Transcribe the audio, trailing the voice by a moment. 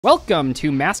Welcome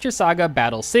to Master Saga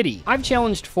Battle City. I've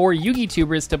challenged 4 Yu-Gi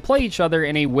tubers to play each other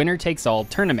in a winner-takes-all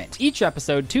tournament. Each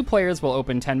episode, 2 players will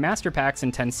open 10 Master Packs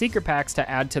and 10 Secret Packs to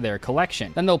add to their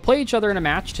collection. Then they'll play each other in a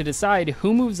match to decide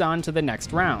who moves on to the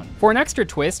next round. For an extra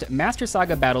twist, Master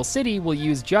Saga Battle City will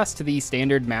use just the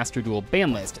standard Master Duel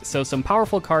ban list, so some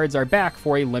powerful cards are back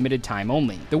for a limited time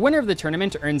only. The winner of the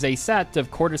tournament earns a set of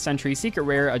quarter-century secret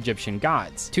rare Egyptian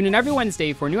gods. Tune in every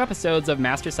Wednesday for new episodes of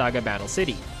Master Saga Battle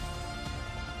City.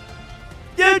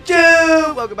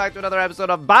 YouTube! Welcome back to another episode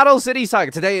of Battle City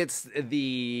Saga. Today it's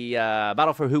the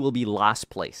battle for who will be last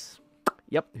place.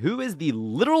 Yep, who is the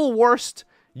literal worst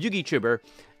Yu-Gi tuber?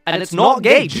 And it's not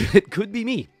Gage. It could be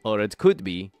me. Or it could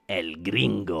be El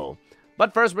Gringo.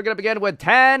 But first we're going to begin with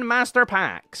 10 Master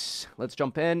Packs. Let's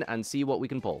jump in and see what we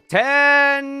can pull.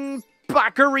 10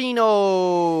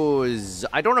 Baccarinos!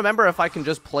 I don't remember if I can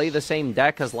just play the same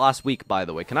deck as last week, by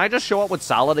the way. Can I just show up with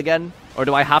Salad again? Or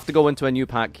do I have to go into a new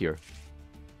pack here?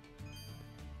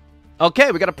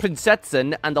 Okay, we got a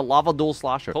Princessen and a Lava Duel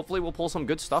Slasher. Hopefully we'll pull some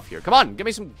good stuff here. Come on, give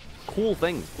me some cool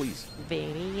things, please.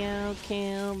 Video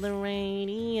kill the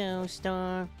radio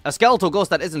star. A Skeletal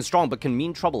Ghost that isn't strong but can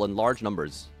mean trouble in large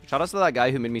numbers. Shout out to that guy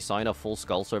who made me sign a full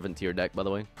Skull Servant tier deck, by the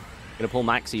way. Gonna pull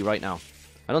Maxi right now.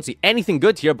 I don't see anything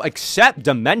good here except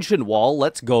Dimension Wall.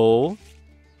 Let's go.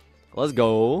 Let's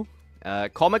go.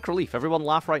 Comic Relief. Everyone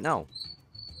laugh right now.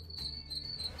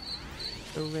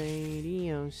 The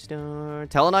radio star.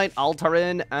 Telenite,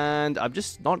 Altarin, and I'm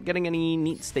just not getting any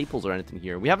neat staples or anything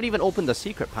here. We haven't even opened the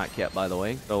secret pack yet, by the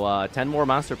way. So, 10 more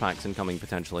master packs incoming,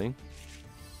 potentially.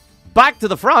 Back to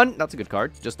the front. That's a good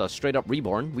card. Just a straight-up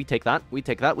Reborn. We take that. We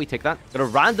take that. We take that. Got a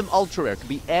random ultra rare. Could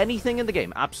be anything in the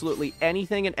game. Absolutely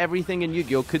anything and everything in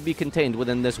Yu-Gi-Oh! Could be contained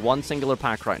within this one singular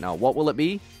pack right now. What will it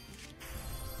be?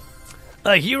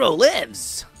 A Hero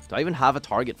Lives! Do I even have a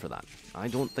target for that? I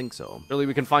don't think so. Really,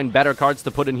 we can find better cards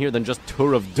to put in here than just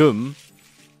Tour of Doom.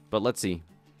 But let's see.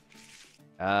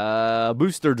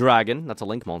 Booster Dragon. That's a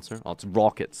Link monster. Oh, it's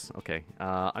Rockets. Okay.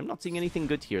 I'm not seeing anything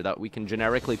good here that we can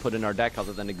generically put in our deck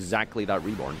other than exactly that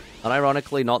Reborn. And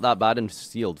ironically, not that bad and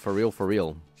sealed. For real, for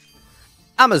real.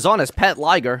 Amazonas Pet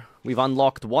Liger. We've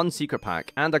unlocked 1 secret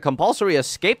pack. And a compulsory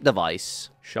escape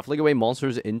device. Shuffling away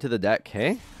monsters into the deck.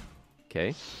 Hey?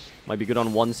 Okay. Might be good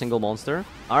on 1 single monster.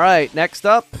 Alright, next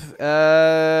up,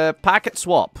 Packet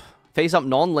Swap. Face up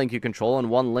non-link you control and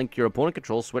 1 link your opponent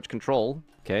controls, switch control.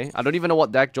 Okay, I don't even know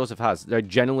what deck Joseph has. I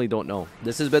genuinely don't know.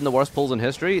 This has been the worst pulls in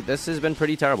history. This has been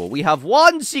pretty terrible. We have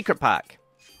 1 secret pack.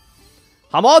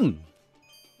 Hamon!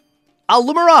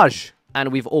 Alumirage!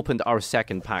 And we've opened our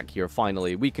second pack here,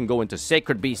 finally. We can go into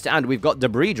Sacred Beast, and we've got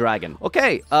Debris Dragon.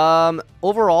 Okay,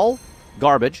 overall,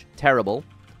 garbage, terrible,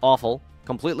 awful,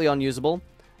 completely unusable.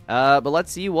 But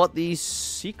let's see what the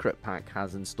secret pack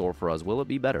has in store for us. Will it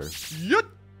be better?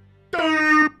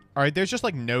 Alright, there's just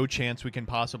like no chance we can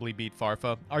possibly beat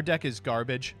Farfa. Our deck is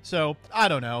garbage, so I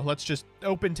don't know. Let's just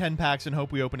open 10 packs and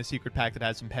hope we open a secret pack that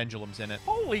has some pendulums in it.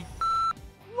 Holy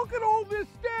look at all this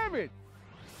damage!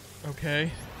 Okay.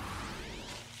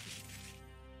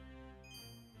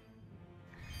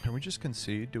 Can we just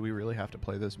concede? Do we really have to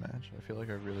play this match? I feel like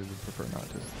I really would prefer not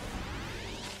to.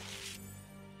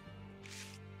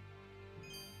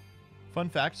 Fun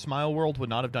fact, Smile World would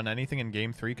not have done anything in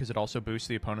Game 3 because it also boosts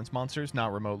the opponent's monsters.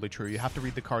 Not remotely true. You have to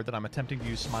read the card that I'm attempting to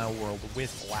use Smile World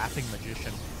with Laughing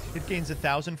Magician. It gains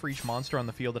 1,000 for each monster on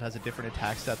the field that has a different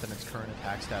attack stat than its current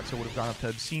attack stat, so it would have gone up to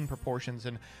obscene proportions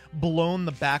and blown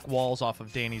the back walls off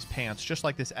of Danny's pants, just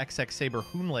like this XX Saber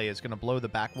Hoonlay is going to blow the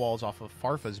back walls off of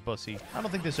Farfa's bussy. I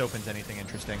don't think this opens anything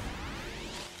interesting.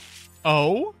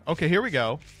 Oh? Okay, here we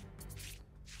go.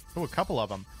 Oh, a couple of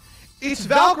them. It's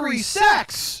Valkyrie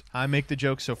Sex! I make the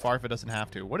joke so Farfa doesn't have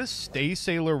to. What does Stay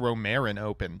Sailor Romarin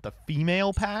open? The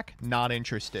female pack? Not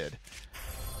interested.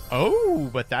 Oh,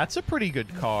 but that's a pretty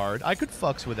good card. I could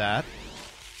fucks with that.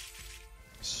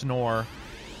 Snore.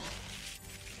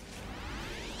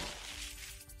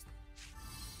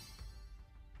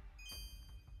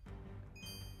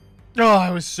 Oh,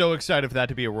 I was so excited for that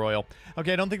to be a royal.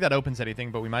 Okay, I don't think that opens anything,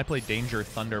 but we might play Danger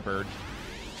Thunderbird.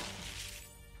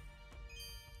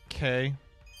 Okay.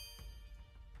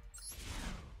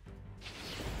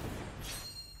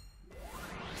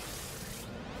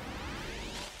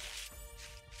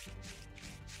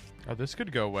 Oh, this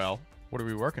could go well. What are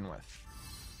we working with?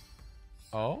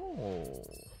 Oh.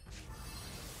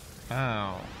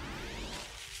 Ow.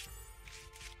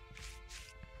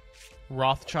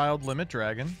 Rothschild Limit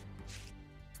Dragon.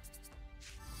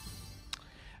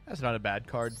 That's not a bad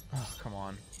card. Oh, come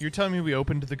on. You're telling me we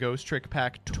opened the Ghost Trick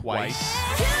pack twice?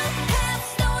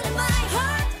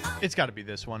 It's got to be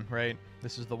this one, right?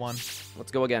 This is the one.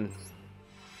 Let's go again.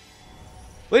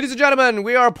 Ladies and gentlemen,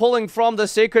 we are pulling from the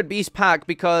Sacred Beast pack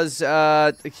because,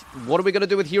 what are we going to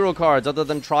do with hero cards other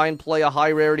than try and play a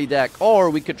high rarity deck? Or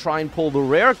we could try and pull the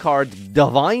rare card,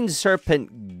 Divine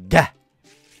Serpent Gah.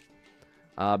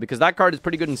 Because that card is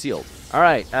pretty good and sealed.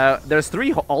 Alright, there's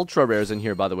 3 ultra rares in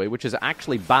here, by the way, which is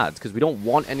actually bad, because we don't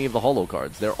want any of the holo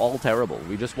cards. They're all terrible.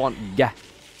 We just want Gah.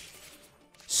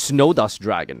 Snowdust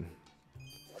Dragon.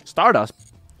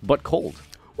 Stardust, but cold.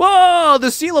 Whoa!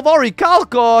 The Seal of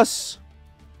Orichalcos!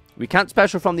 We can't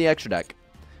special from the extra deck.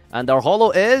 And our holo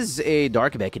is a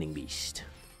Dark Beckoning Beast.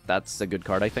 That's a good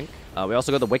card, I think. We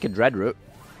also got the Wicked Dreadroot.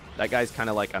 That guy's kind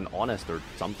of like an honest or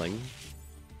something.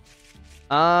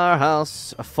 Our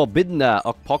house, Forbidden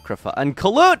Apocrypha, and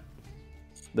Kalut!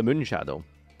 The Moon Shadow.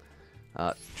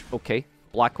 Okay.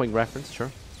 Blackwing reference,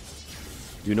 sure.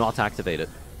 Do not activate it.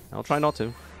 I'll try not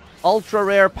to. Ultra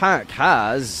Rare pack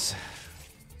has...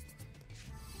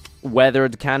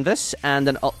 Weathered Canvas and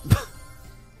an...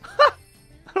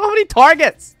 I don't have any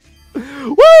targets!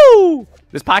 Woo!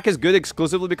 This pack is good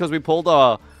exclusively because we pulled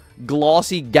a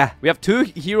glossy Gah. We have 2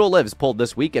 hero lives pulled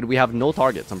this week and we have no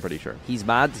targets, I'm pretty sure. He's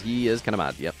mad. He is kind of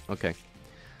mad. Yep, okay.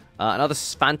 Another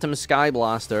Phantom Sky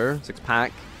Blaster,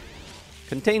 6-pack.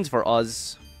 Contains for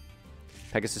us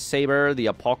Pegasus Saber, the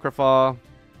Apocrypha,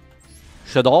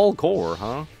 Shadal Core,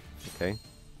 huh? Okay.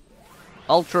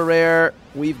 Ultra Rare,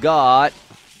 we've got...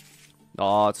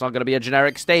 Oh, it's not going to be a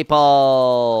generic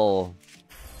staple.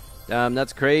 Damn,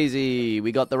 that's crazy.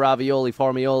 We got the ravioli,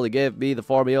 formioli. Give me the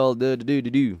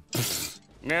formioli. Do.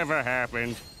 Never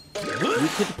happened. We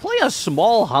could play a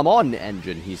small Hamon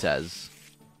engine, he says.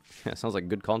 Yeah, sounds like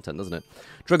good content, doesn't it?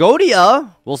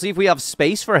 Dragonia. We'll see if we have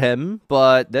space for him.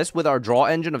 But this with our draw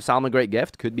engine of Salmon Great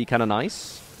Gift could be kind of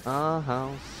nice. A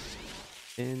house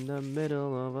in the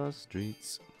middle of a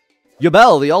streets.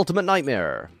 Yubel, the Ultimate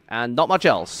Nightmare. And not much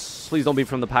else. Please don't be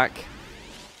from the pack.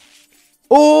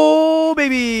 Oh,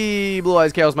 baby! Blue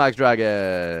Eyes Chaos Max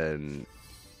Dragon.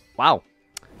 Wow.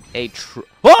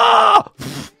 Ah!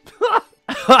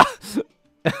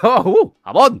 Oh,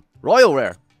 I'm on. Royal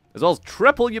Rare. As well as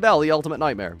Triple Yubel, the Ultimate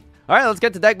Nightmare. Alright, let's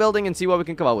get to deck building and see what we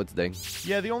can come out with today.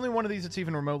 Yeah, the only one of these that's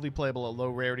even remotely playable at low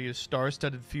rarity is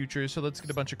Star-Studded Future, so let's get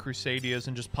a bunch of Crusadias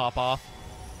and just pop off.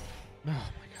 Oh, my God.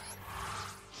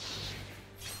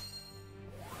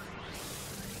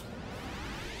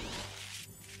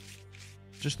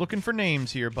 Just looking for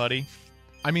names here, buddy.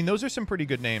 I mean, those are some pretty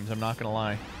good names, I'm not gonna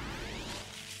lie.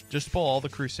 Just pull all the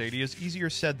Crusadias. Easier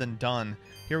said than done.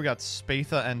 Here we got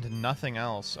Spatha and nothing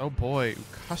else. Oh boy,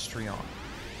 Ucustrion.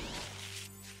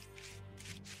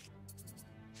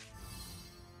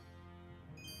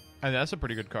 And that's a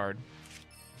pretty good card.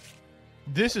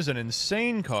 This is an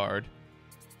insane card.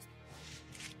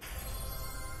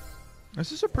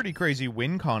 This is a pretty crazy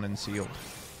win con and sealed.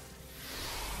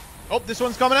 Oh, this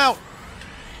one's coming out!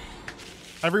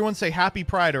 Everyone say Happy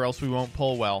Pride or else we won't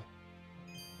pull well.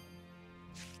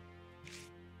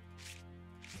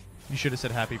 You should have said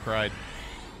Happy Pride.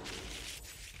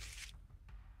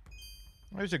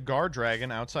 There's a Guard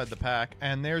Dragon outside the pack,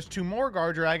 and there's 2 more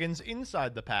Guard Dragons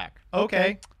inside the pack.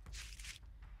 Okay.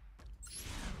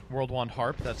 World Wand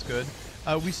Harp, that's good.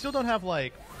 We still don't have,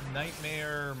 like,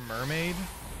 Nightmare Mermaid.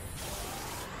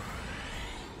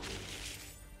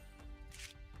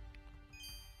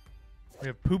 We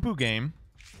have Poo Poo Game.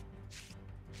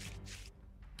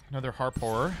 Another Harp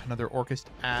Horror. Another Orcust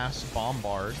Ass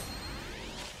Bombard.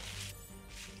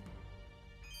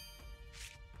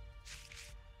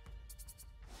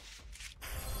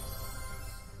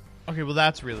 Okay, well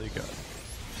that's really good.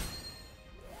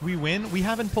 We win. We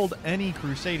haven't pulled any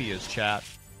Crusadias, chat.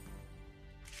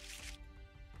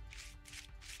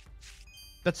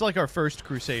 That's like our first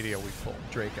Crusadia we pulled,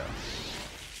 Draco.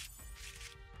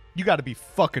 You gotta be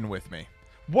fucking with me.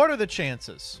 What are the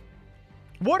chances?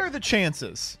 What are the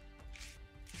chances?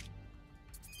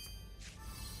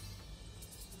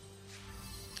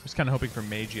 I was kind of hoping for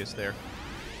Magius there.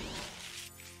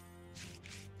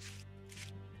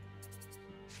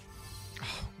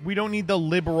 We don't need the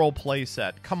liberal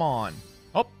playset. Come on.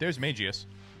 Oh, there's Magius.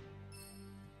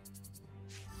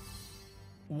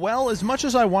 Well, as much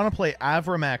as I want to play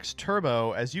Avramax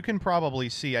Turbo, as you can probably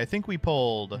see, I think we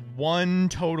pulled 1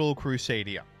 total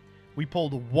Crusadia. We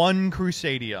pulled 1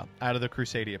 Crusadia out of the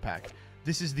Crusadia pack.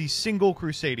 This is the single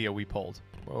Crusadia we pulled.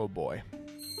 Oh, boy.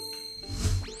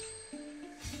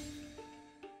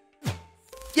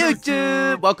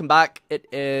 YouTube! Welcome back. It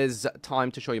is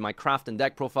time to show you my craft and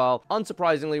deck profile.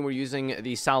 Unsurprisingly, we're using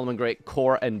the Salomon Great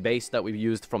core and base that we've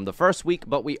used from the first week,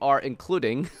 but we are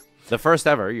including The first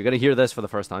ever, you're going to hear this for the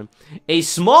first time, a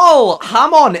small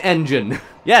Hamon engine.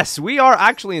 Yes, we are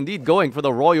actually indeed going for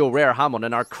the Royal Rare Hamon,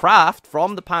 and our craft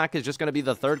from the pack is just going to be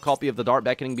the third copy of the Dark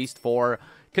Beckoning Beast for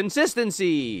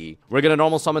consistency. We're going to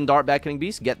normal summon Dark Beckoning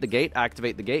Beast, get the gate,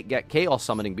 activate the gate, get Chaos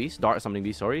Summoning Beast, Dark Summoning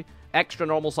Beast, sorry, extra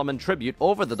normal summon Tribute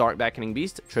over the Dark Beckoning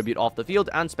Beast, Tribute off the field,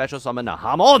 and special summon a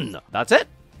Hamon. That's it.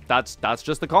 That's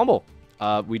just the combo.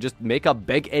 We just make a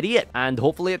big idiot, and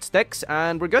hopefully it sticks,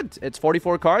 and we're good. It's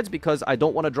 44 cards because I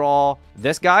don't want to draw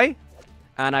this guy,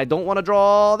 and I don't want to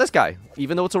draw this guy,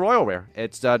 even though it's a Royal Rare.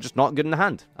 It's just not good in the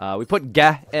hand. We put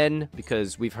Geh in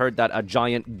because we've heard that a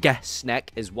giant Geh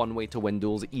snack is one way to win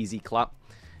duels. Easy clap.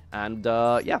 And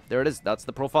yeah, there it is. That's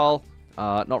the profile.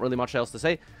 Not really much else to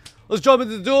say. Let's jump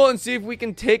into the duel and see if we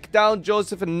can take down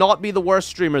Joseph and not be the worst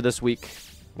streamer this week.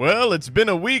 Well, it's been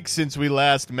a week since we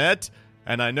last met.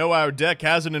 And I know our deck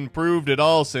hasn't improved at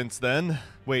all since then.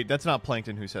 Wait, that's not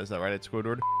Plankton who says that, right? It's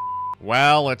Squidward.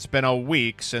 Well, it's been a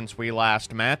week since we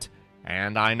last met,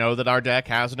 and I know that our deck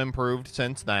hasn't improved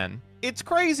since then. It's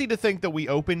crazy to think that we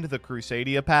opened the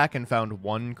Crusadia pack and found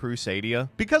one Crusadia.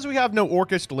 Because we have no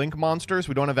Orcust Link monsters,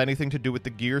 we don't have anything to do with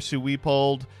the Gearsu we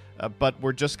pulled, but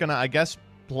we're just gonna, I guess,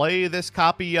 play this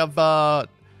copy of,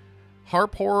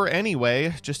 Harp Horror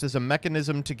anyway, just as a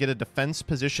mechanism to get a defense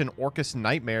position Orcus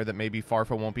Nightmare that maybe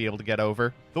Farfa won't be able to get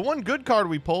over. The one good card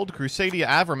we pulled, Crusadia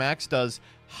Avramax, does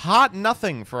hot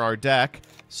nothing for our deck,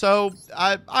 so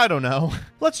I don't know.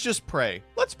 Let's just pray.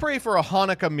 Let's pray for a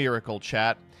Hanukkah miracle,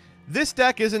 chat. This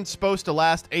deck isn't supposed to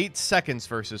last 8 seconds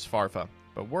versus Farfa,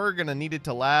 but we're gonna need it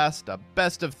to last a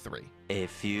best of 3. A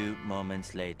few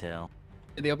moments later.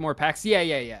 Did they have more packs?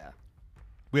 Yeah.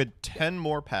 We had 10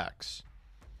 more packs.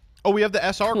 Oh, we have the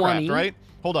SR 20. craft, right?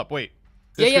 Hold up, wait.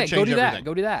 This Yeah, could go change do everything. that.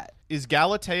 Go do that. Is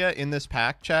Galatea in this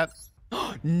pack, chat?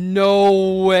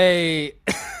 No way.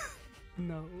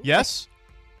 No. Yes?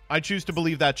 I choose to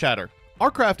believe that, chatter. Our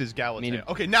craft is Galatea. mean,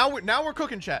 Okay, now we're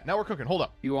cooking, chat. Now we're cooking. Hold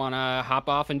up. You want to hop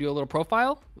off and do a little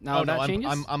profile? Now Oh, no, that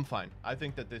changes? I'm fine. I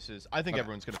think that this is... I think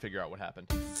everyone's going to figure out what happened.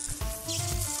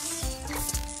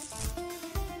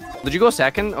 Did you go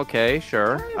second? Okay,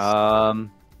 sure.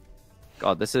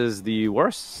 God, this is the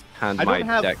worst hand I my don't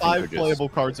have deck 5 introduced. playable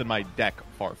cards in my deck,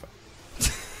 Farfa.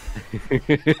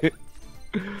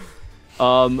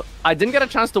 I didn't get a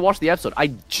chance to watch the episode. I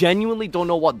genuinely don't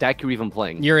know what deck you're even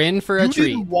playing. You're in for a You treat.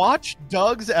 didn't watch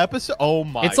Doug's episode? Oh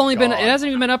my It's only been, God. it hasn't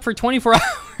even been up for 24 hours.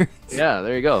 Yeah,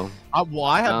 there you go. Well,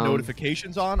 I have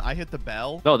notifications on. I hit the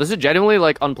bell. No, this is genuinely,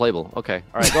 like, unplayable. Okay,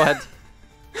 all right, go ahead.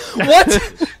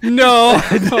 What? No.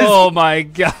 Oh my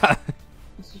God.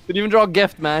 Didn't even draw a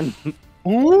gift, man.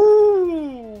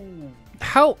 Ooh!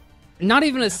 How? Not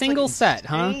even a single like set,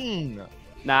 huh? insane.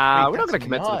 Nah, Wait, we're not that's gonna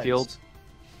commit to the nuts. field.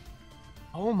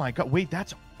 Oh my God! Wait,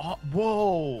 that's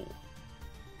whoa!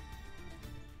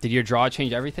 Did your draw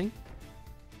change everything?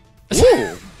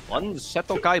 Ooh, one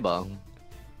Seto Kaiba.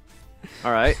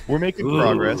 All right. We're making Ooh.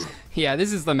 progress. Yeah,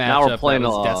 this is the Now we're matchup that playing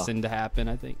was a- destined to happen,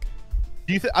 I think.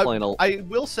 Do you Plain old- I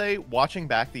will say, watching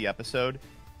back the episode,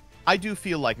 I do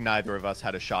feel like neither of us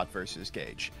had a shot versus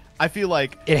Gage. I feel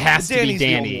like It has to be Danny's the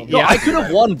Danny. only one. No, Yeah. I could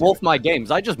have won both my games.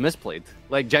 I just misplayed.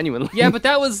 Like, genuinely. Yeah, but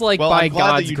that was like Well, by I'm glad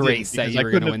that God's you grace didn't, that because you I were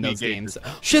going to couldn't win have those beat games.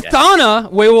 Gage.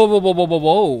 Shithana! Wait,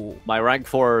 whoa. My rank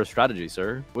 4 strategy,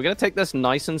 sir. We're gonna take this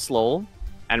nice and slow,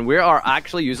 and we are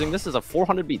actually using this as a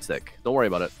 400 beat stick. Don't worry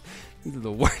about it. These are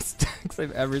the worst decks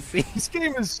I've ever seen. This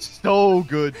game is so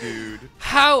good, dude.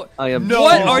 How? I am. No.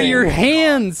 What are your Oh,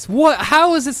 hands? What?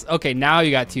 How is this? Okay, now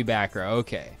you got 2 back row.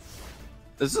 Okay.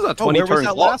 This is a Oh, where was 20-turn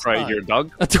that clock last right time? here,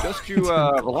 Doug. A Just you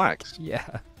relax.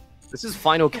 Yeah. This is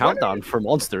final Why don't countdown you- for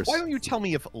monsters. Why don't you tell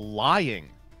me if lying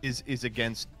is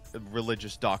against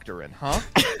religious doctrine, huh?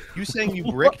 You saying you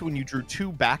bricked when you drew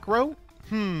 2 back row?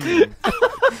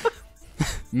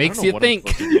 Makes I don't know you what I'm think.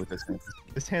 supposed to do with this hand.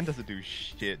 This hand doesn't do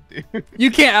shit, dude.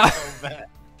 You can't.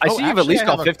 I Oh, see you've at actually, least I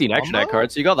got have a 15 extra net combo?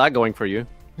 cards, so you got that going for you.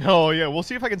 Oh yeah, we'll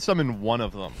see if I can summon one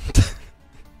of them.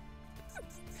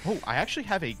 Oh, I actually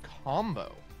have a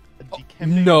combo. A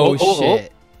Dikembe- No oh.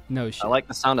 shit. No shit. I like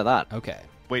the sound of that. Okay.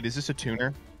 Wait, is this a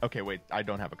tuner? Okay, wait, I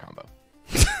don't have a combo.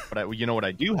 But you know what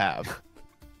I do have?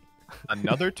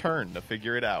 Another turn to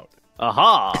figure it out.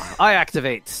 Aha! I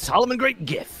activate Solomon Great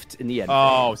Gift in the end.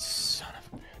 Oh, son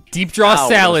of a... Deep draw Now we're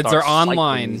gonna salads start are cycling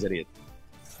online. these idiots.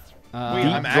 Wait, Uh,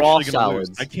 I'm draw actually gonna lose.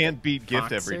 salads. I can't beat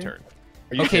gift every Boxer? turn.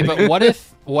 Are you okay, kidding but me?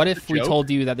 what if we joke? told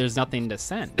you that there's nothing to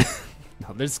send?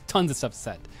 No, there's tons of stuff to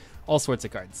send. All sorts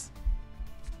of cards.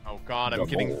 Oh god, I'm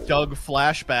getting Doug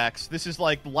flashbacks. This is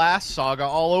like last saga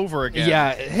all over again.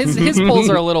 Yeah, his pulls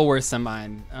are a little worse than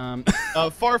mine.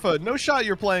 Farfa, no shot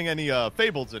you're playing any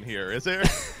Fables in here, is there?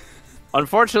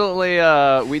 Unfortunately,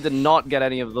 we did not get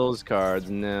any of those cards.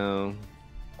 No.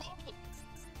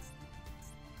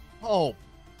 Oh,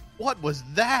 what was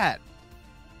that?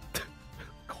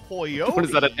 Coyote. What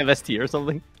is that? An MST or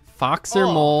something? Fox or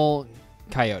mole,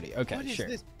 coyote. Okay, What is sure.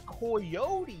 this?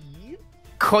 Coyote.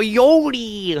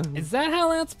 Coyote. Is that how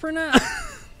that's pronounced?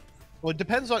 Well, it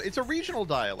depends on. It's a regional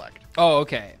dialect. Oh,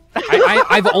 okay.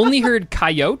 I've only heard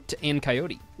coyote and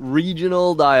coyote.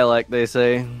 Regional dialect, they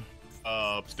say.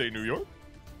 Upstate New York.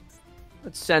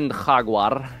 Let's send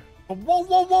Jaguar. Whoa,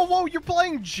 whoa, whoa, whoa! You're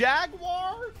playing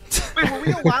Jaguar? Wait, were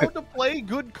we allowed to play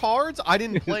good cards? I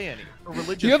didn't play any. For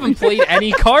religious You haven't reasons. played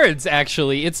any cards,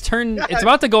 actually. It's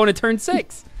about to go into turn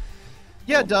 6.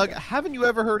 Yeah, Doug. Haven't you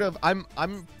ever heard of? I'm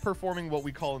performing what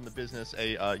we call in the business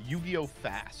a Yu-Gi-Oh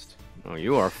fast. Oh,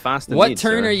 you are fast indeed, What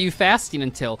turn sir. are you fasting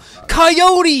until?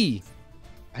 Coyote!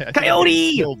 I think Coyote!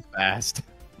 I'm killed fast.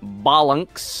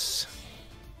 Balunks.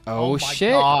 Oh, my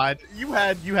shit. God, you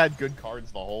had good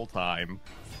cards the whole time.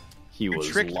 He You was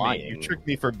tricked lying. me. You tricked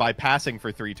me by passing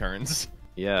for 3 turns.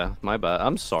 Yeah, my bad.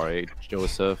 I'm sorry,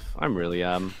 Joseph. I really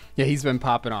am. Yeah, he's been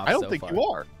popping off I don't so think far. you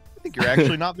are. I think you're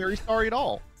actually not very sorry at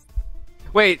all.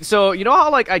 Wait, so you know how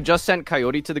like I just sent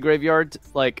Coyote to the graveyard?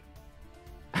 Like,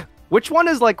 which one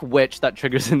is like which that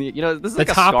triggers in the? You know, this is The like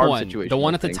a top Scarf one. situation. The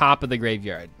one I at the think. top of the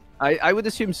graveyard. I would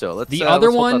assume so. Let's. The other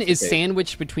let's hope one that's the is case.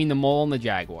 sandwiched between the mole and the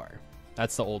jaguar.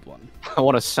 That's the old one. I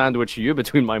want to sandwich you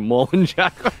between my mole and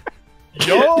Jaguar.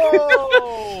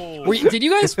 Yo! Did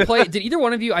you guys play? Did either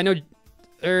one of you? I know.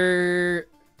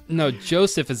 No,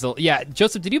 Joseph is. Yeah,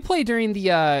 Joseph. Did you play during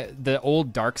the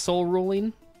old Dark Soul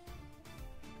ruling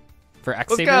for X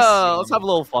Let's Sabers? go. Let's have a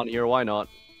little fun here. Why not?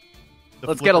 The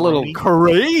Let's get a little flipperoni?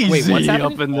 crazy Wait, what's up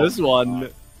happening? in this one.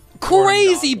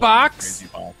 Crazy box.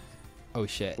 Crazy box. Oh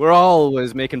shit. We're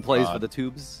always making plays God. for the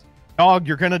tubes. Dog,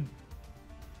 you're gonna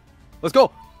Let's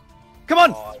go. Come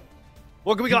on.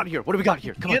 What do we got here? What do we got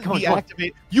here? Come on, get come on, come on.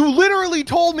 deactivate. You literally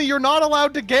told me you're not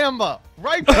allowed to gamba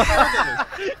right before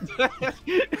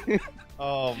this.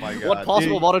 Oh my God! What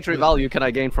possible Dude, monetary value can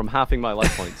I gain from halving my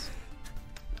life points?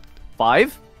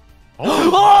 5?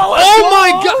 Oh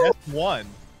my god! That's one.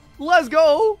 Let's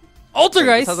go!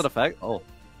 Altergeist. This has an effect. Oh.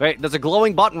 Wait, there's a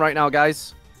glowing button right now,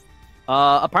 guys.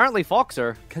 Apparently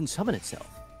Foxer can summon itself.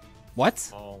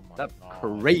 What? Oh my That's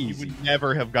God! crazy. You would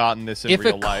never have gotten this in If a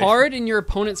real life. card in your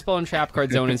opponent's spell and trap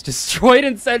card zone is destroyed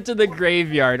and sent to the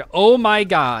graveyard, oh my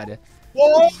god.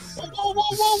 Whoa!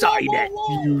 Whoa! Sided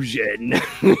fusion.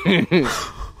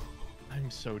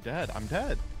 I'm so dead. I'm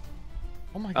dead.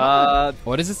 Oh my God!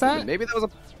 What is this at? maybe there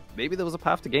was a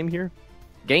path to game here.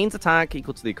 Gains attack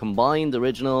equal to the combined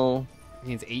original. I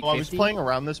think it's 850. Well, I was playing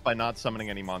around this by not summoning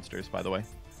any monsters, by the way.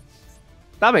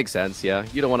 That makes sense, yeah.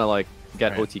 You don't want to like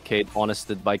get Right. OTK'd,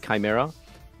 honested by Chimera.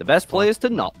 The best play is to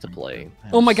not to play.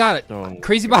 Oh my god. So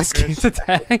Crazy box gains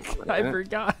attack. I Yeah.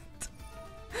 forgot.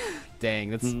 Dang,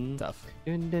 that's tough.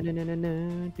 Let's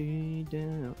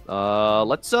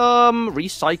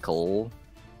recycle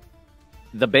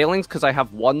the Bailings because I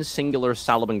have one singular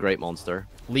Salaban Great Monster.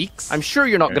 Leaks? I'm sure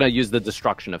you're not Okay. gonna use the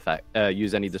destruction effect.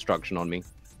 Use any destruction on me.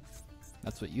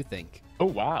 That's what you think. Oh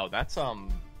wow, that's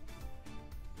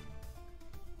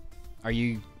Are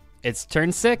you... It's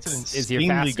turn 6. It's an Is your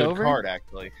insanely fast good over? card,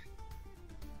 actually.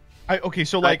 Okay,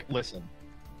 so like, listen.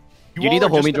 You need a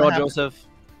all are just homie gonna draw, have- Joseph.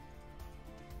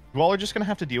 You all are just gonna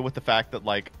have to deal with the fact that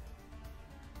like,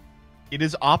 it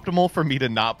is optimal for me to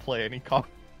not play any card.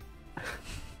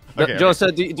 Okay,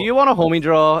 Joseph, do you want a homie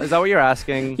draw? Is that what you're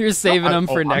asking? You're saving I- them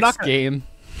for I'm not next gonna- game.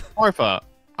 Farfa,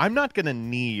 I'm not gonna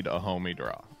need a homie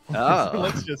draw.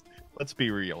 Oh. let's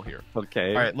be real here.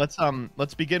 Okay. All right,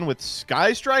 let's begin with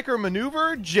Sky Striker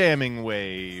Maneuver Jamming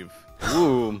Wave.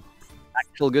 Ooh.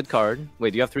 Actual good card.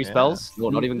 Wait, do you have 3 Yeah. spells? No,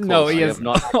 not even close. No, he I has have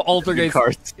not Altergeist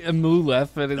cards. Moo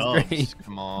left, but it's Dumps, great.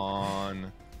 come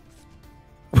on.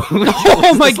 Oh my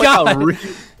It's like a god! re-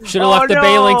 Should have left the Oh,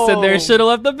 Balinks in there. no! Should have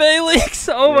left the Balinks.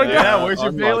 Oh my Yeah. god! Yeah, where's your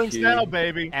unlucky. Balinks now,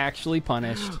 baby? Actually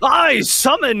punished. I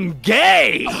summon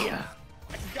gay.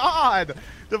 God!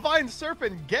 Divine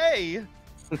Serpent Gay!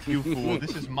 You fool,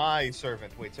 this is my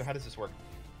servant. Wait, so how does this work?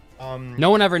 No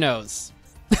one ever knows.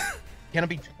 Can it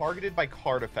be targeted by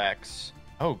card effects?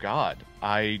 Oh god,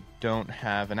 I don't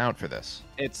have an out for this.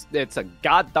 It's a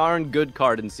goddarn good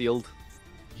card and sealed.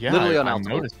 Yeah, Literally I'm unouttable.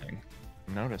 noticing.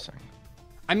 I'm noticing.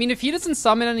 I mean, if he doesn't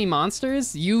summon any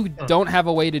monsters, you don't have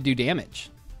a way to do damage.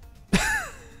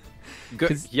 Good.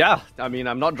 'Cause- Yeah, I mean,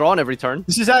 I'm not drawing every turn.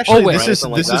 This is actually wait. this is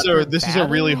Something this like is that. a this is a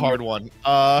really hard one.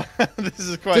 This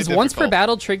is quite Does once per difficult.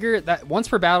 battle trigger that? Once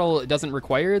per battle, it doesn't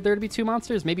require there to be 2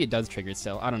 monsters. Maybe it does trigger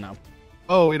still. I don't know.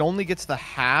 Oh, it only gets the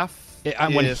half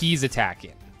When if- he's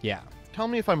attacking. Yeah. Tell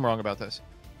me if I'm wrong about this.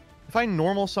 If I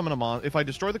normal summon a if I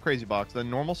destroy the crazy box, then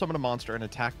normal summon a monster and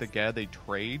attack the guy, they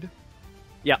trade.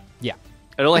 Yeah. Yeah.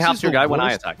 It only This happens is to your the guy when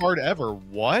I worst attack. card ever.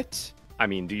 What? I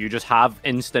mean, do you just have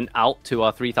instant out to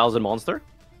a 3,000 monster?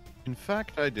 In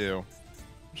fact, I do.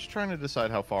 I'm just trying to decide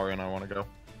how far in I want to go.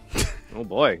 Oh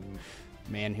boy.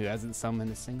 Man who hasn't summoned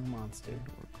a single monster.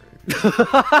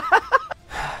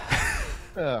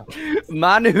 Yeah.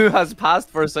 Man who has passed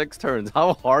for 6 turns.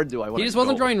 How hard do I want to He just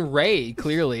wasn't go? drawing Ray,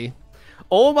 clearly.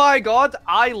 Oh my god,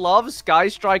 I love Sky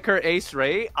Striker Ace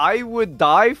Ray. I would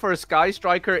die for Sky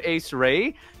Striker Ace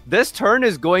Ray. This turn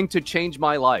is going to change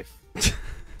my life. I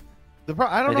don't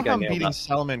know think if I I'm nailed beating that.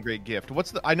 Salamander Great Gift.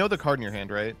 What's the? I know the card in your hand,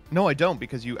 right? No, I don't,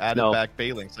 because you added No. back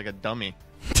Balinks like a dummy.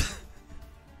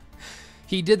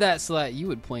 He did that so that you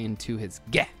would play into his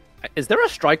gah. Is there a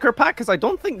Striker pack? Because I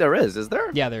don't think there is there?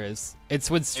 Yeah, there is.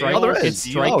 It's with Oh, there Striker. is. It's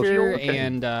Seal. Striker Okay.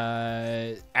 and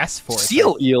S4.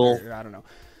 Seal Eel. I don't know.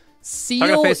 Seal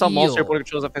Target face up monster, Eel. opponent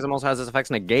controls that face up monster has its effects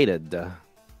negated.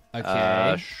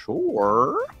 Okay.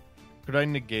 Sure. Could I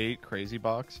negate Crazy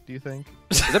Box, do you think?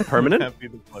 Is it permanent? That'd be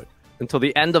the play. Until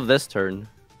the end of this turn.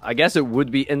 I guess it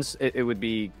would be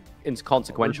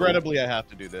inconsequential. Regrettably, I have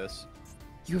to do this.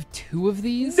 You have 2 of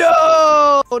these?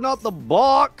 No, not the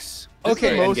box. This Okay.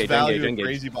 is the most Engage, value engage, a engage.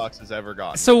 Crazy Box has ever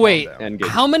gotten. So wait, Calm down. Engage.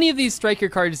 how many of these striker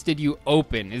cards did you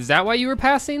open? Is that why you were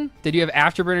passing? Did you have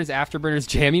afterburners,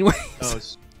 jamming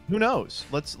waves? Oh, who knows?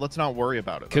 Let's not worry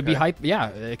about it. Could be okay? hype. Yeah,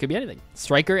 it could be anything.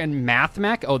 Striker and Math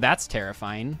Mac. Oh, that's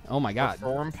terrifying. Oh my god.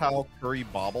 Perform Pal Curry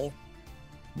Bobble.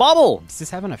 Bobble. Does this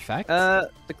have an effect?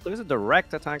 Declares a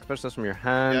direct attack specialist from your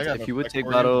hand. Yeah, I got If an you would effect take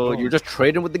for you. battle, Boom. you're just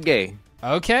trading with the gay.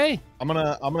 Okay. I'm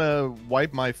gonna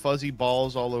wipe my fuzzy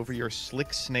balls all over your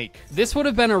slick snake. This would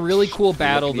have been a really cool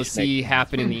battle to me see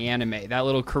happen in the anime. That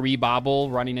little Kari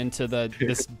Bobble running into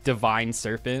this divine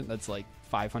serpent that's like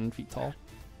 500 feet tall.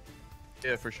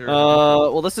 Yeah, for sure.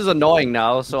 Well, this is annoying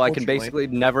now, so I can Unfortunately. basically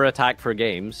never attack for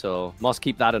game. So must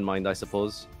keep that in mind, I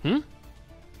suppose. Hmm?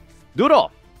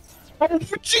 Duro. Oh,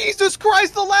 Jesus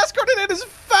Christ! The last card in it is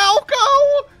Falco.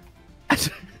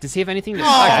 Does he have anything to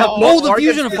Oh, say? no The targets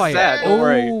fusion of is fire. set, don't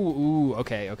worry. Ooh,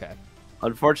 okay, okay.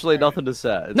 Unfortunately, nothing to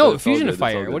say. No, It's all fusion good, of it's all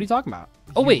fire. good. What are you talking about?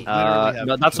 Oh wait, Literally have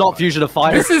No, that's fusion not of fusion of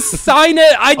fire. this is sign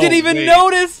it. I didn't Oh, even wait.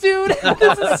 notice, dude.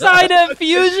 This is sign it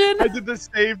fusion. I did the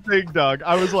same thing, Doug.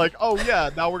 I was like, oh yeah,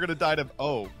 now we're gonna die to.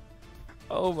 Oh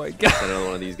Oh my god. Another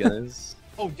one of these guys.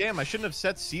 damn! I shouldn't have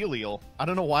set Seal Eel. I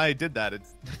don't know why I did that. It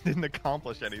didn't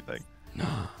accomplish anything.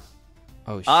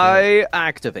 Oh shit. I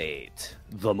activate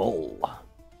the mole.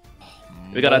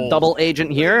 We got a Mole. double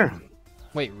agent here.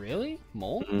 Wait, really?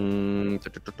 Mole? Yeah,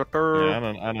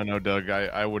 I don't know, Doug.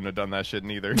 I wouldn't have done that shit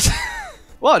neither.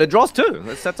 What? It draws 2.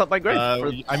 It sets up my grave. I for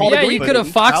mean, all Yeah, the you green. could have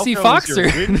Foxy Falco's your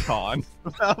Foxer. win con.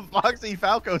 Foxy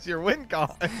Falco's your win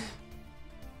con.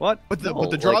 What? But the No,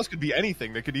 draws like- could be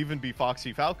anything. They could even be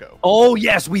Foxy Falco. Oh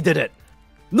yes, we did it.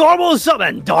 Normal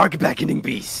summon, Dark Beckoning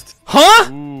Beast.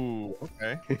 Huh? Ooh,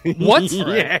 okay. What?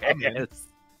 Alright, I'm in. Yes.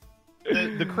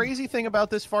 The crazy thing about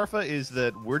this Farfa is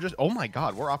that we're just oh my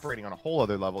god, we're operating on a whole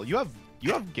other level. You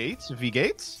have gates, V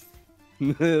gates?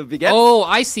 Begin. Oh,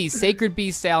 I see. Sacred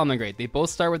Beast, Salamangreat. They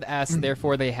both start with S,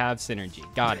 therefore they have synergy.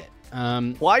 Got it.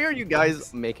 Why are you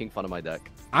guys making fun of my deck?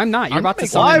 I'm not. You're I'm about to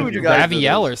thinking- Why summon would you guys do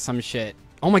Raviel this? or some shit.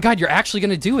 Oh my god, you're actually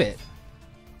gonna do it.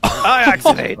 I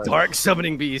activate Dark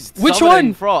Summoning Beast. Which Summoning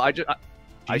one? Fro. I should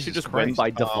Jesus just win Christ. by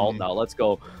default now. Let's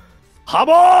go. Come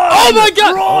on! Oh my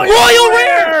god! Royal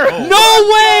Rare! Oh.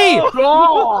 No way!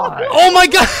 God! Oh my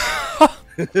god!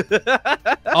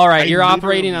 All right, you're I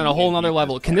operating on a literally whole nother hate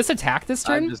level. this Can this attack this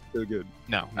I'm turn? just too good.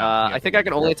 No. I think I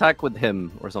can only attack with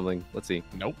him or something. Let's see.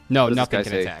 Nope. No, what does this nothing guy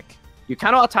can say? attack. You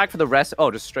cannot attack for the rest.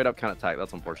 Oh, just straight up can't attack.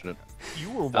 That's unfortunate. You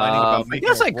were whining about I making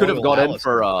guess a I could have Royal got in Alice.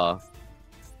 for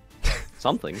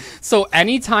something. So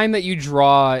anytime that you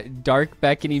draw Dark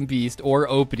Beckoning Beast or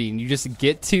opening, you just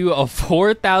get to a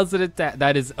 4,000 attack.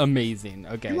 That is amazing.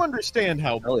 Okay. You understand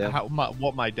Hell yeah.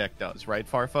 what my deck does, right,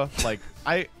 Farfa? Like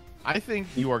I think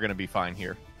you are gonna be fine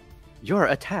here. Your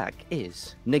attack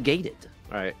is negated.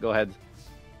 All right, go ahead.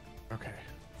 Okay.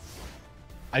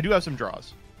 I do have some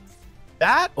draws.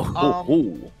 That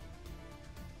Ooh.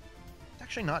 it's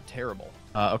actually not terrible.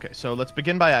 Okay, so let's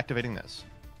begin by activating this.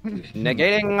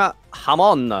 Negating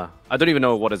Hamon. I don't even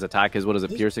know what his attack is. What is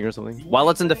it, piercing or something?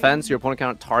 While it's in defense, your opponent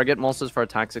cannot target monsters for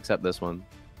attacks except this one.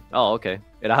 Oh, okay.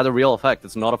 It has a real effect.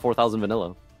 It's not a 4,000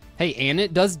 vanilla. Hey, and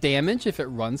it does damage if it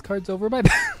runs cards over by.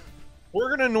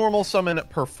 We're gonna normal summon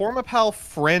Performapal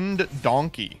Friend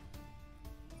Donkey.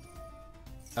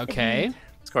 Okay.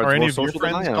 This card's Are any more of your social than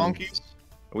I friends am. donkeys?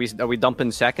 Are we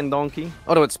dumping second donkey?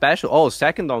 Oh no, it's special. Oh,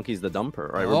 second donkey's the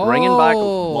dumper. All right, we're bringing back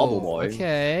Bubble Boy.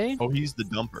 Okay. Oh, he's the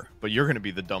dumper, but you're gonna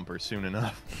be the dumper soon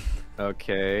enough.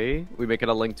 Okay, we making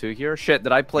a link 2 here. Shit,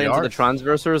 did I play We into are. the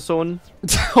transversor zone?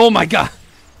 Oh my god.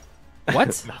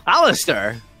 What?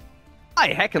 Alistair! I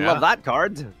heckin' Yeah. love that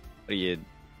card. Are you...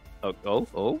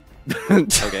 Oh.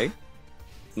 Okay.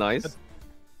 Nice.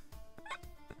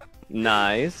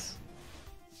 Nice.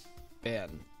 Man.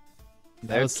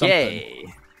 That was something. Okay.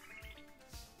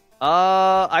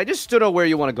 I just don't know where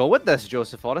you want to go with this,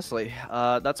 Joseph, honestly.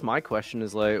 That's my question,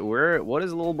 is like, what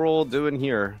is little bro doing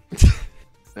here?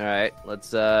 Alright,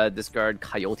 let's discard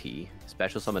Coyote.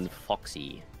 Special summon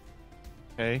Foxy.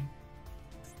 Okay.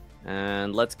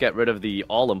 And let's get rid of the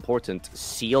all-important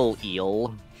Seal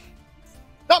Eel.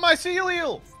 Not my seal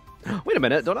eel! Wait a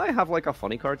minute, don't I have like a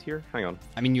funny card here? Hang on.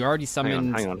 I mean, you already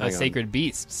summoned hang on. a sacred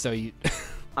beast, so you.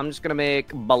 I'm just gonna make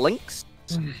Balinks.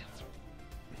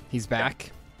 He's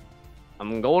back.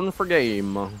 I'm going for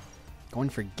game. Going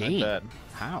for Not game. bad.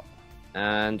 How?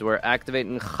 And we're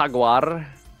activating Jaguar.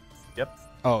 Yep.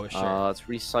 Oh, sure. Let's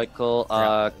recycle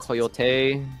Crap.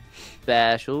 Coyote.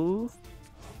 Special.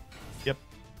 Yep.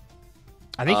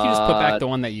 I think you just put back the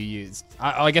one that you used.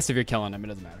 I guess if you're killing him, it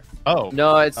doesn't matter. Oh.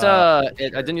 No, it's I sure.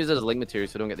 didn't use it as link material,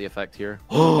 so I don't get the effect here.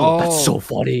 Oh. That's so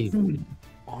funny.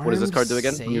 What does this card do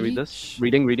again? Arm Let me read this. Sage?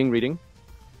 Reading. You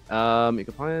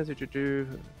can find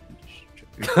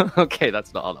Okay,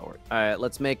 that's not how that works. Alright,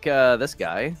 let's make this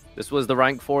guy. This was the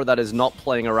rank 4 that is not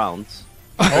playing around.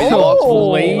 Oh,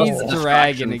 Blaze That's the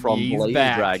Dragon. distraction from He's Blaze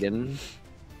back. Dragon.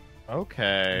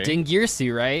 Okay.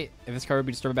 Dingirsu, right? If this card would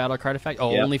be destroyed by battle card effect?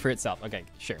 Oh, Yep. only for itself. Okay,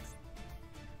 sure.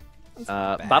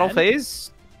 Battle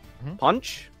phase. Mhm.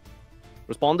 Punch.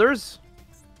 Responders.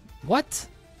 What?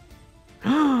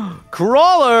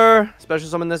 Crawler! Special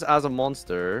summon this as a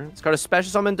monster. This card is special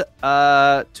summoned to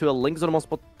a link zone of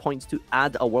multiple points to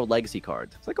add a World Legacy card.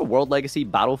 It's like a World Legacy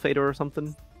Battle Fader or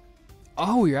something.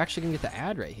 Oh, you're actually going to get the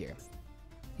ad right here.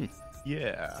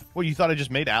 Yeah. Well, you thought I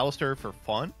just made Alistair for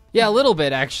fun? Yeah, a little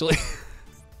bit, actually.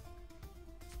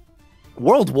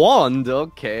 World Wand,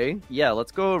 okay. Yeah,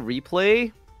 let's go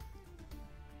replay.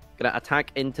 Gonna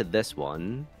attack into this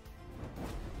one.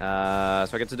 So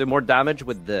I get to do more damage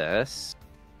with this.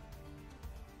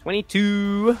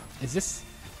 22. Is this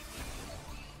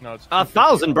No, it's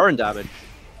 1,000 burn damage.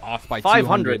 off by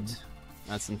 500. 200?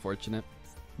 That's unfortunate.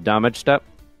 Damage step.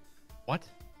 What?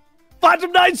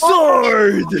 Phantom Knight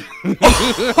Sword!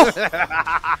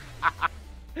 I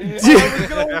was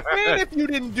gonna win if you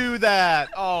didn't do that.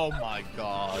 Oh my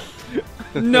god.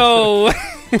 No!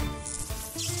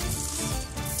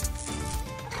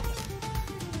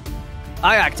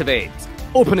 I activate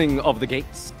Opening of the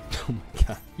Gates. Oh my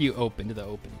god. You opened the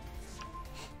opening.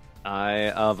 I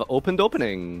have opened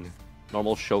opening.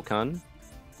 Normal Shokan.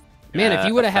 Man, if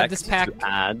you would have had Effect this pack to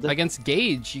add. against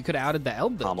Gage, you could have outed the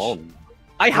Eldritch. Come on.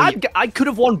 I could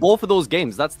have won both of those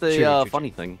games. That's the True. funny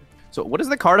thing. So what is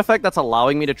the card effect that's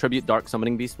allowing me to tribute Dark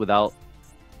Summoning Beast without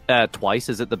twice?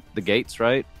 Is it the gates,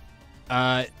 right?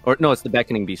 Or no, it's the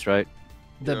Beckoning Beast, right?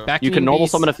 The Yeah. Beckoning You can normal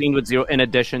Beast- summon a fiend with 0 in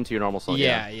addition to your normal summon.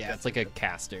 Yeah, it's like a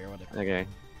caster or whatever. Okay.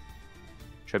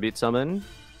 Tribute summon.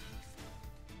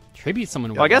 Tribute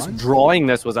someone. Well, I guess once? drawing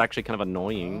this was actually kind of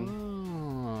annoying.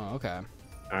 Oh, okay.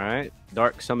 All right.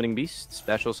 Dark Summoning Beast.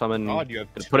 Special summon. God, you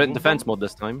have Gonna put it in two of defense them? mode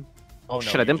this time. Oh, no,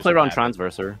 Shit, I you didn't just play around grabbed it.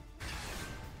 Transverser.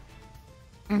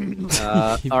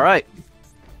 All right.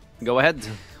 Go ahead.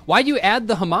 Why'd you add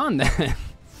the Haman then?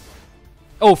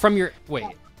 Oh, from your wait.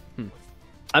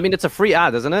 I mean, it's a free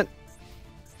ad, isn't it?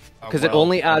 Because it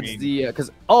only adds the.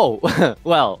 Because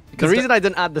well, the reason I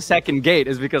didn't add the second gate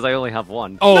is because I only have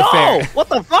one. Oh, no! fair. What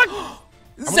the fuck?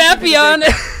 Zapion!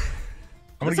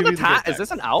 Is this an attack? Is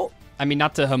this an out? I mean,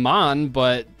 not to Haman,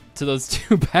 but to those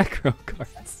two back row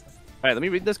cards. All right, let me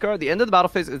read this card. The end of the battle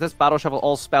phase is this battle shuffle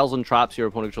all spells and traps your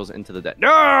opponent controls into the deck.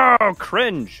 No,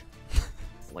 cringe.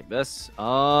 Like this.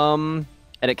 And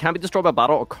it can't be destroyed by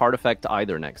battle or card effect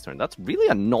either next turn. That's really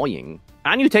annoying.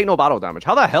 And you take no battle damage.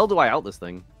 How the hell do I out this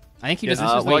thing? I think you Yeah, just.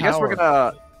 this is Well, I the guess we're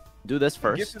power. gonna do this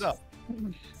first. Gift it up.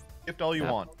 Gift all you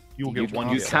Yeah. want. You will You, get one.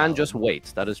 you gift. can just wait.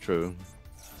 That is true.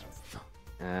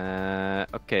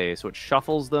 Okay, so it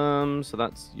shuffles them, so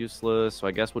that's useless. So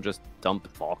I guess we'll just dump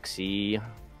Foxy.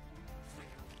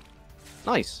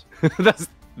 Nice. That's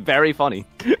very funny.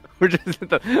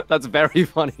 That's very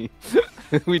funny.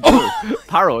 We do.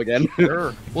 Paro again.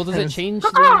 Sure. Well, does it change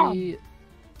the?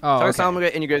 Oh, Target okay. sound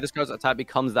integrate this card's attack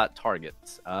becomes that target.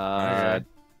 Okay.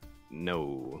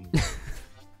 No.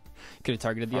 Could have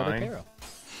targeted the other Fine. Paro.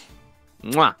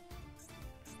 Mwah.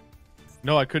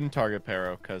 No, I couldn't target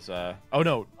Pero because. Oh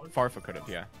no, Farfa could have.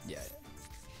 Yeah. Yeah.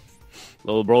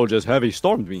 Little bro just heavy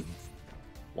stormed me.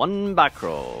 One back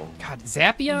row. God,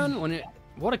 Zappion,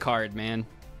 what a card, man.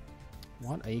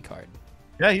 What a card.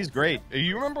 Yeah, he's great.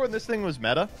 You remember when this thing was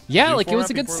meta? Yeah, like it was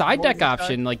a good side deck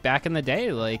option, like back in the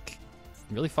day. Like,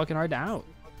 really fucking hard to out.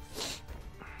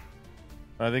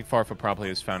 I think Farfa probably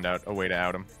has found out a way to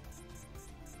out him.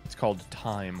 It's called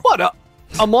time. What?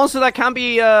 A monster that can't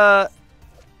be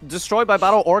destroyed by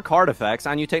battle or card effects,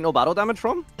 and you take no battle damage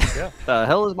from? Yeah. The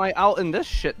hell is my out in this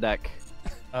shit deck?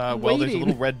 Well, there's a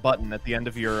little red button at the end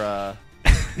of your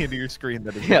screen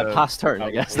that is. Yeah, past turn,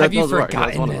 I guess. Have you does work.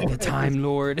 forgotten the Time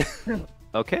Lord?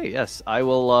 Okay, yes. I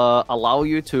will allow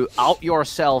you to out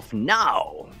yourself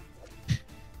now.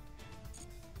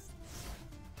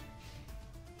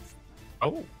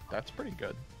 Oh, that's pretty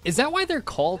good. Is that why they're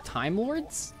called Time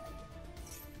Lords?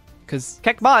 Because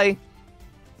Kick by.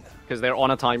 Because they're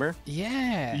on a timer.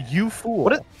 yeah. You fool.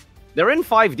 What? They're in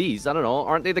 5Ds. I don't know.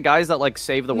 Aren't they the guys that like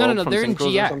save the world No, from they're in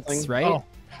synchros or something? GX, right? Oh,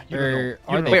 Or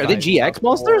are they? Wait, are they 5Ds? GX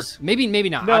monsters? Maybe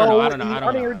not. No, I don't know. in the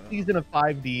unaired season of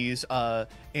 5Ds,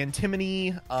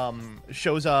 Antimony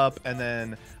shows up, and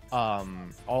then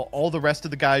all the rest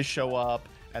of the guys show up,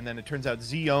 and then it turns out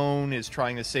Zeon is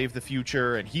trying to save the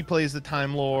future, and he plays the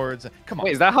Time Lords. Come on.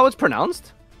 Wait, is that how it's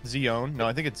pronounced? Zeon? No,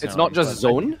 I think it's It's Zone, not just but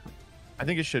Zone? I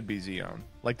think it should be Zeon.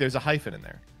 Like, there's a hyphen in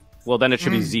there. Well, then it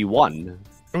should be Z1.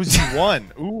 Oh,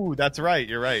 Z1. Ooh, that's right.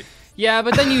 You're right. Yeah,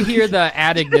 but then you hear the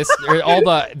Adagnister, or all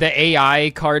the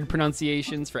AI card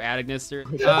pronunciations for Adagnister.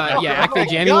 Yeah, Active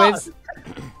Jammy Waves.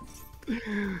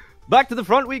 Back to the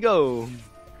front we go.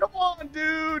 Come on,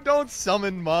 dude. Don't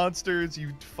summon monsters,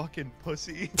 you fucking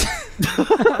pussy.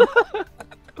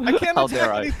 I can't How dare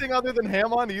attack I. anything other than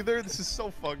Hamon either. This is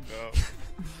so fucked up.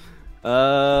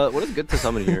 What is good to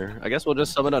summon here? I guess we'll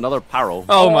just summon another Paro.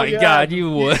 Oh my yeah, god,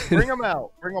 you would. Bring them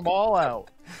out. Bring them all out.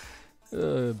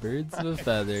 Birds of a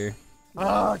feather.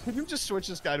 Can you just switch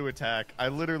this guy to attack? I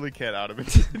literally can't out of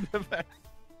it.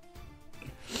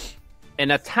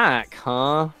 An attack,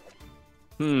 huh?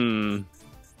 I've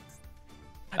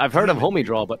heard of homie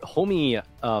draw, but homie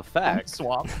fact.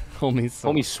 Swap.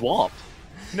 Homie swap.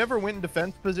 Never went in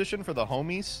defense position for the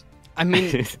homies. I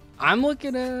mean, I'm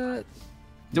looking at.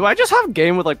 Do I just have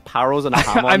game with like Paros and a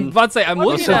Hamon? I'm about to say I'm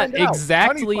looking at Find out.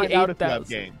 exactly How do you find out if you have 8,000.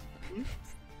 game?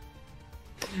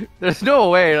 There's no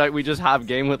way like we just have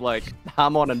game with like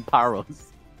Hamon and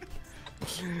Paros.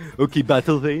 Okay,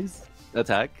 battle phase.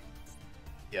 Attack.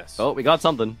 Yes. Oh, we got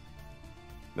something.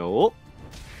 No.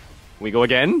 We go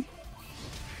again.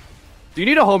 Do you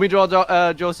need a homie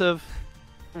draw, Joseph?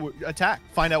 Attack.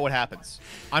 Find out what happens.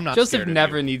 I'm not Joseph scared of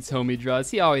never you. needs homie draws.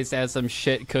 He always has some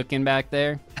shit cooking back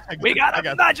there. We got I a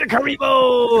got magic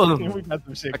Haribo! we got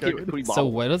some shit Okay, cooking. pretty So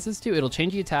bottle. what does this do? It'll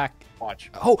change the attack. Watch.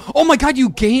 Oh my god, you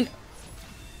gain.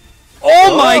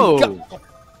 Oh my Whoa. god.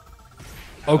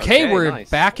 Okay, we're nice.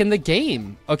 back in the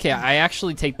game. Okay, I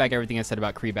actually take back everything I said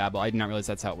about Kree Babble. I did not realize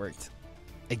that's how it worked.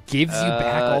 It gives you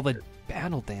back all the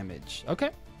battle damage. Okay.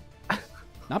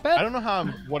 Not bad. I don't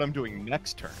know what I'm doing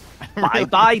next turn.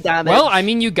 Bye-bye, damn it. Well, I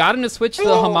mean, you got him to switch the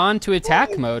Haman to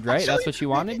attack mode, right? That's what you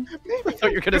wanted? I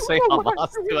thought you were going to say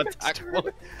Hamas to attack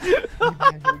mode.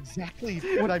 I know exactly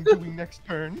what I'm doing next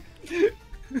turn.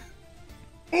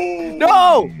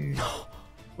 No!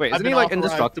 Wait, I've isn't been he like authorized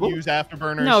indestructible? to use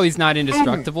afterburners. No, he's not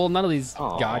indestructible. None of these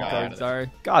Oh, god God. cards are.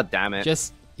 God damn it.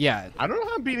 Just, yeah. I don't know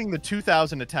how I'm beating the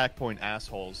 2,000 attack point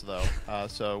assholes though.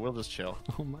 So we'll just chill.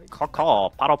 Oh my god. Caw-caw,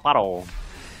 paro.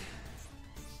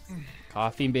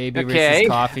 Coughing baby Okay. versus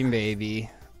coughing baby.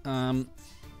 No,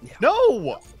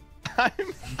 I'm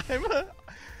a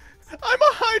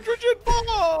hydrogen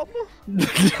bomb.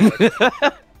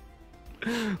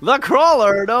 The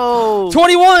crawler, no!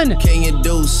 21! Can you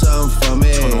do something for me?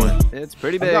 It's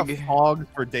pretty I got big. hogs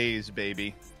for days,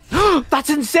 baby. That's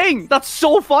insane! That's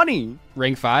so funny!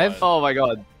 Rank 5? Oh my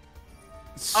god.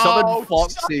 Summon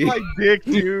Foxy. Suck my dick,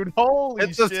 dude. Holy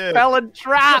It's a shit. spell and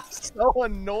trap! That's so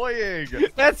annoying.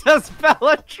 It's a spell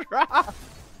and trap!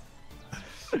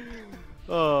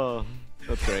 Oh,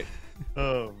 that's great.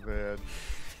 Oh man.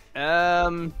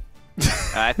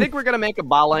 I think we're gonna make a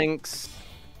Balanx,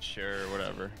 Sure,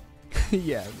 whatever.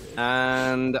 Yeah.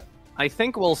 and I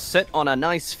think we'll sit on a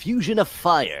nice fusion of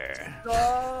fire.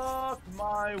 Suck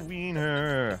my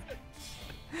wiener.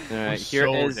 Alright, here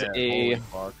So is dead. a Holy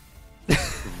fuck.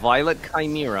 Violet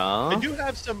Chimera, I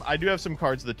do have some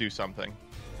cards that do something.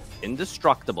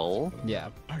 indestructible, Yeah.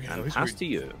 Okay, at and least pass we to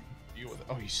you. deal with it.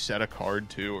 Oh, you set a card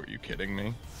too? Are you kidding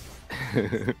me?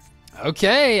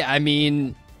 Okay, I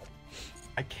mean,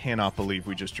 I cannot believe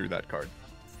we just drew that card.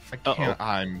 I Uh-oh. can't.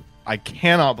 I'm I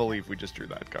cannot believe we just drew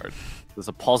that card. Is this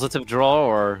a positive draw,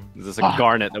 or is this a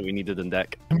Garnet that we needed in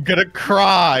deck? I'm gonna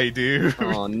cry, dude.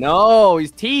 Oh no,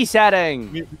 he's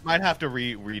T-setting! We might have to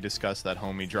rediscuss that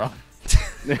homie draw.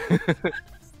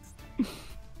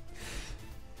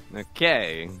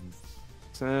 Okay.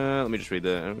 So, let me just read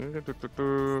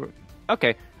the...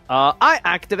 Okay. I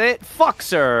activate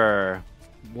Foxer!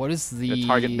 What is The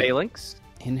target Phalanx.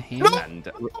 in hand? And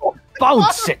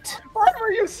bounce it! Farfa,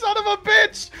 you son of a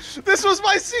bitch! This was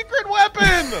my secret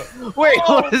weapon! Wait,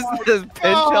 Oh what is my this? Pinch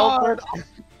God. helper?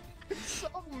 I'm so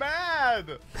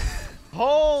mad!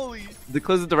 Holy...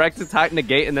 Declares a direct attack,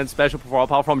 negate, and then special perform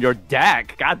power from your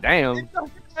deck. God damn. It does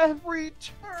every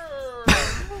turn!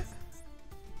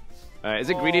 Alright, is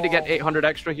it greedy to get 800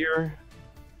 extra here?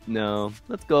 No.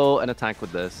 Let's go and attack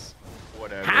with this.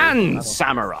 Whatever. Hand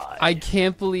Samurai! I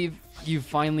can't believe you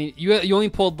finally... You only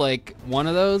pulled, like, one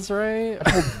of those, right?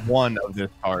 I pulled one of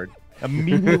this card.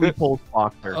 Immediately pulled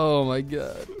Foxer. Oh my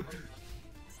god.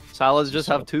 Salads just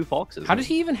have 2 foxes. How did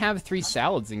he even have 3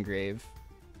 salads engraved?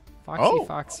 Foxy,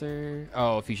 Foxer...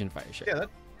 Oh, Fusion Fire, sure. Yeah,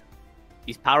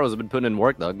 These Paros have been putting in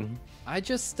work, Doug. I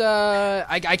just,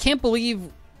 I can't believe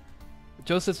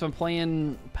Joseph's been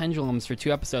playing Pendulums for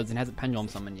 2 episodes and hasn't Pendulum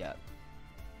summoned yet.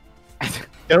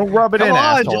 don't rub it Come in,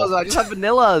 on, asshole. Joseph, I just have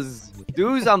vanillas.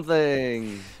 Do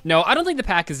something. No, I don't think the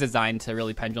pack is designed to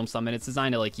really Pendulum summon. It's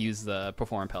designed to, like, use the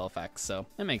Perform Impel effects, so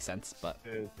it makes sense, but...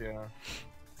 Yeah.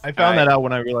 I found that out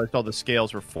when I realized all the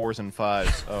scales were 4s and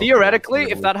 5s. Oh, Theoretically,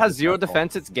 God. if that has 0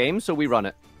 defense, it's game, so we run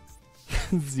it.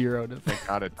 0 defense, Thank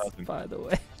God it doesn't. by the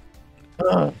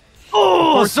way.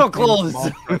 Oh, so close.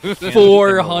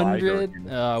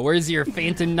 400? Where's your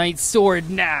Phantom Knight sword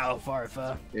now,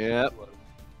 Farfa? Yep.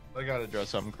 I gotta draw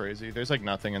something crazy. There's like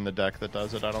nothing in the deck that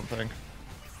does it, I don't think.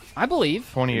 I believe.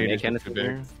 28 Make is too anything big.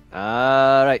 here.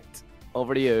 Alright,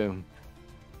 over to you.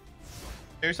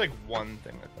 There's like one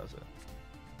thing that does it.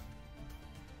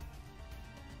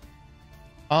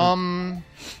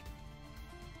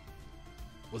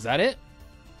 Was that it?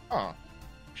 Huh.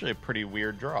 Actually a pretty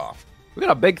weird draw. We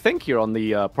got a big think here on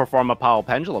the Performa Power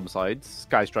Pendulum side.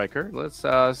 Sky Striker. Let's,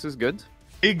 this is good.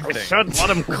 Big I thing. said let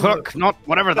him cook, not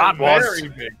whatever that was. Very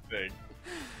big thing.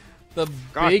 The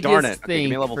Gosh biggest darn it. Okay, give thing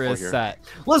me a level for 4 a here. set.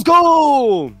 Let's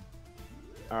go!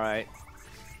 Alright.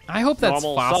 I hope that's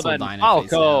Normal Fossil summon Dynamo.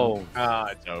 Falco.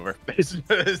 It's over.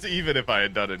 It's even if I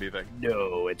had done anything.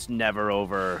 No, it's never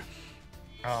over.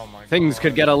 Oh my Things God.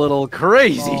 could get a little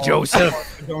crazy,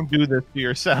 Joseph. Don't do this to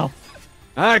yourself.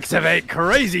 Activate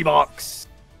Crazy Box.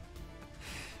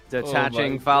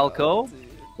 Detaching my Falco. God,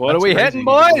 What are we That's hitting,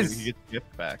 crazy. boys? You get the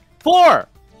gift back. 4.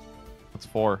 That's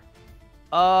 4.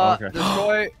 Okay. Destroy. Oh,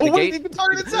 wait, negate- you can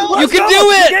target itself! You can do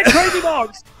it! Get Crazy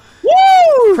Box.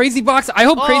 Woo! Crazy Box. I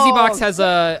hope Crazy Oh, Box has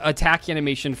a attack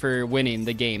animation for winning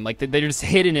the game. Like they're just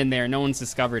hidden in there. No one's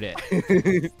discovered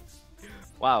it.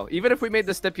 Wow. Even if we made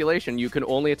the stipulation, you can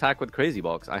only attack with Crazy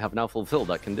Box. I have now fulfilled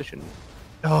that condition.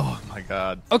 Oh my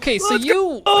God. Okay, so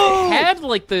you had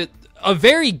like a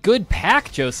very good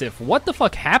pack, Joseph. What the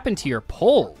fuck happened to your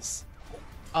polls?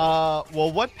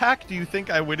 Well, what pack do you think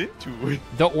I went into?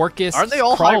 The Orcust Aren't they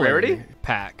all high Crawler rarity?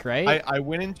 pack, right? I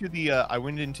went into the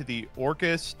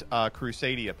Orcust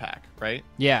Crusadia pack, right?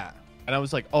 Yeah. And I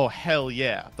was like, oh hell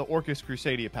yeah, the Orcust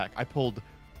Crusadia pack. I pulled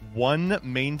 1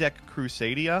 main deck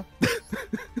Crusadia.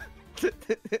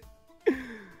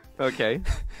 Okay.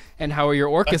 And how are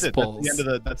your That's Orcust it. polls?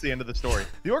 That's the end of the story.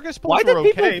 The Orcust polls Why were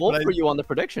did people okay, vote but for you on the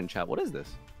prediction chat? What is this?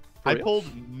 For I real? pulled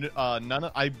none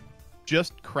of. I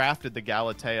just crafted the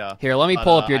Galatea. Here, let me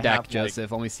pull up your I deck, have, like-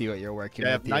 Joseph. Let me see what you're working I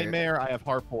with have here. Nightmare, I have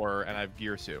Harpour, and I have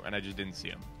Gearsu, and I just didn't see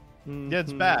him. Yeah,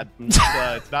 it's Mhm. bad.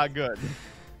 It's not good.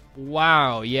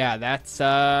 Wow, yeah, that's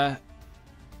tough,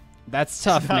 It's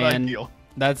not man. ideal.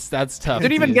 That's tough.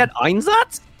 Didn't even dude. get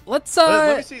Einsatz? Let's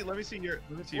Let me see your.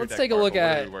 let's deck, take a look Farfa. What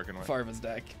are at we working with? Farva's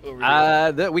deck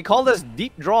over here. We call this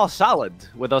Deep Draw Salad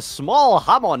with a small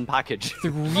Hamon package.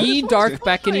 3 Dark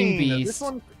Beckoning Fine. This Beasts.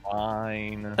 one's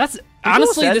fine. That's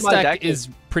honestly said this my deck deck is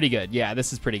pretty good. Yeah,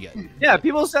 this is pretty good. Yeah,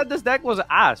 people said this deck was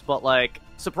ass, but like,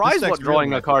 surprised This what deck's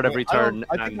drawing really a card good. every I don't- turn.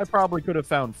 I think and- I probably could have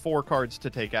found 4 cards to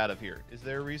take out of here. Is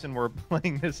there a reason we're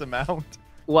playing this amount?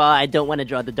 Well, I don't want to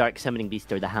draw the Dark Summoning Beast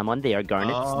or the Hamon. They are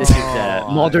garnets. Oh, This is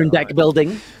modern deck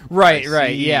building. Right, I right.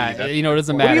 see. Yeah, That's- you know, it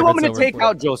doesn't What matter. do you if want me it's to take overflow.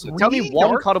 out, Joseph? Tell me 3 one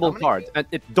dark cuttable summoning? card. And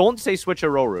don't say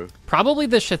Switcheroru. Probably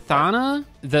the Shathana,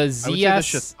 the I would say the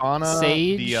ZS Shathana,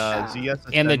 Sage, the ZS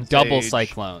and the Ascend double Sage,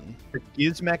 Cyclone. the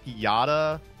Gizmek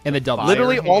Yada. And the double. Fire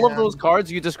Literally all of hand. those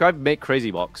cards you described make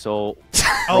Crazy Box, so...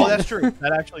 Oh, that's true.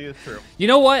 That actually is true. You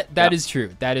know what? That Yeah. is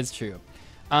true. That is true.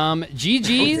 Oh,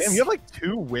 GG's. damn, you have like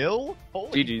 2 will?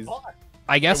 Holy GG's. fuck.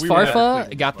 I guess We were at Farfa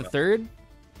three. got the 3rd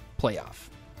playoff.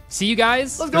 See you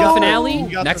guys for Let's the go! finale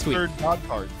We got next the week. third god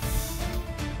card.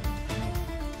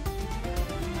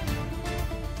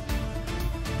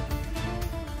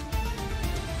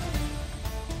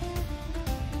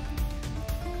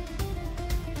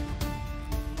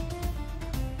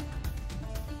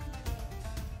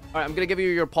 All right, I'm gonna give you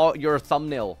your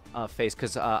thumbnail face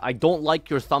because I don't like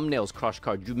your thumbnails, Crush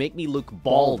Card. You make me look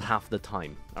bald half the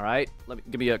time. All right, let me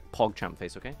give me a PogChamp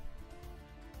face, okay?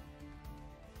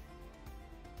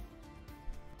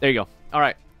 There you go. All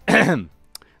right, don't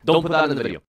put that in the video.